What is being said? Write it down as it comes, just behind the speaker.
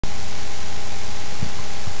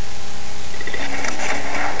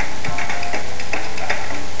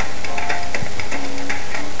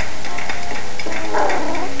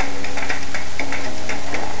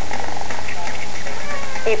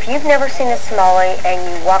you've never seen a Somali and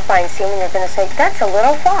you walk by and see one, you're going to say, that's a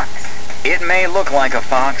little fox. It may look like a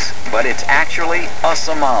fox, but it's actually a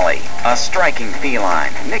Somali, a striking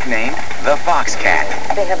feline, nicknamed the fox cat.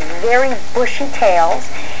 They have very bushy tails,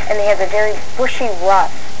 and they have a very bushy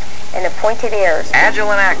ruff and the pointed ears.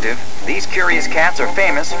 Agile and active, these curious cats are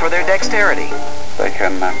famous for their dexterity. They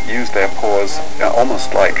can use their paws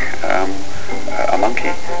almost like a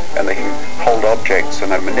monkey, and they can hold objects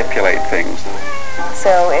and they manipulate things.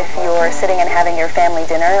 So if you're sitting and having your family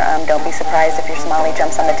dinner, don't be surprised if your Somali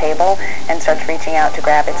jumps on the table and starts reaching out to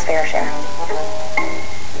grab its fair share.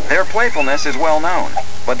 Their playfulness is well known,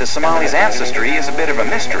 but the Somali's ancestry is a bit of a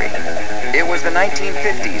mystery. It was the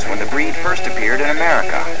 1950s when the breed first appeared in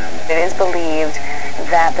America. It is believed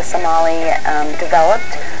that the Somali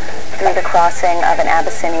developed through the crossing of an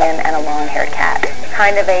Abyssinian and a long-haired cat.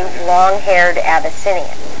 Kind of a long-haired Abyssinian.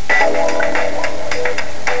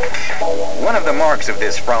 One of the marks of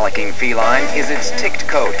this frolicking feline is its ticked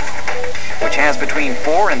coat, which has between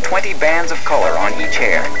 4 and 20 bands of color on each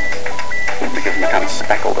hair. It gives them a kind of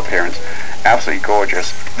speckled appearance. Absolutely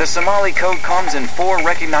gorgeous. The Somali coat comes in 4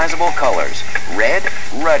 recognizable colors: red,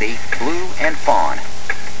 ruddy, blue, and fawn.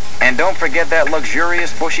 And don't forget that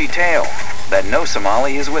luxurious bushy tail that no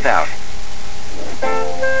Somali is without.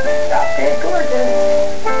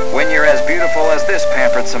 When you're as beautiful as this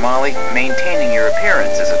pampered Somali, maintaining your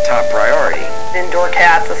appearance is a top priority. Indoor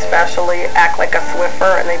cats especially act like a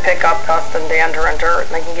Swiffer, and they pick up dust and dander and dirt,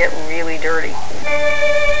 and they can get really dirty.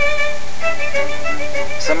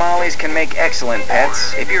 Somalis can make excellent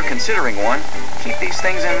pets. If you're considering one, keep these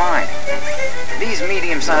things in mind. These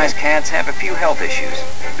medium-sized cats have a few health issues.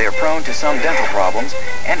 They're prone to some dental problems,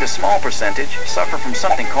 and a small percentage suffer from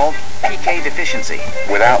something called PK deficiency.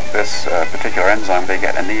 Without this particular enzyme, they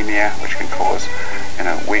get anemia, which can cause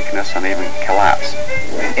weakness and even collapse.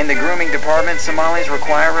 In the grooming department, Somalis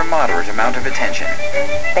require a moderate amount of attention.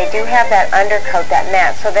 They do have that undercoat, that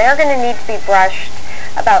mat, so they're going to need to be brushed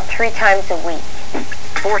about 3 times a week.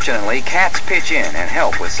 Fortunately, cats pitch in and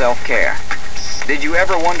help with self-care. Did you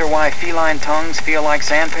ever wonder why feline tongues feel like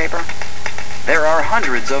sandpaper? There are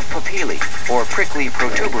hundreds of papillae, or prickly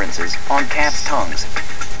protuberances, on cats' tongues.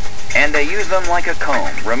 And they use them like a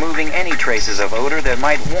comb, removing any traces of odor that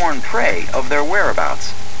might warn prey of their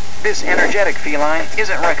whereabouts. This energetic feline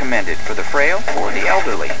isn't recommended for the frail or the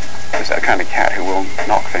elderly. It's that kind of cat who will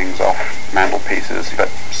knock things off mantelpieces, but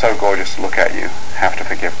so gorgeous to look at you, have to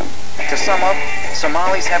forgive them. To sum up,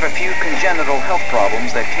 Somalis have a few congenital health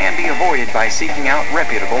problems that can be avoided by seeking out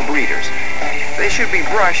reputable breeders. They should be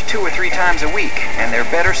brushed 2 or 3 times a week, and they're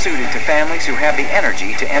better suited to families who have the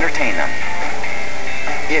energy to entertain them.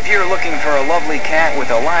 If you're looking for a lovely cat with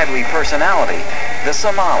a lively personality, the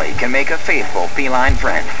Somali can make a faithful feline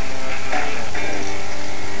friend.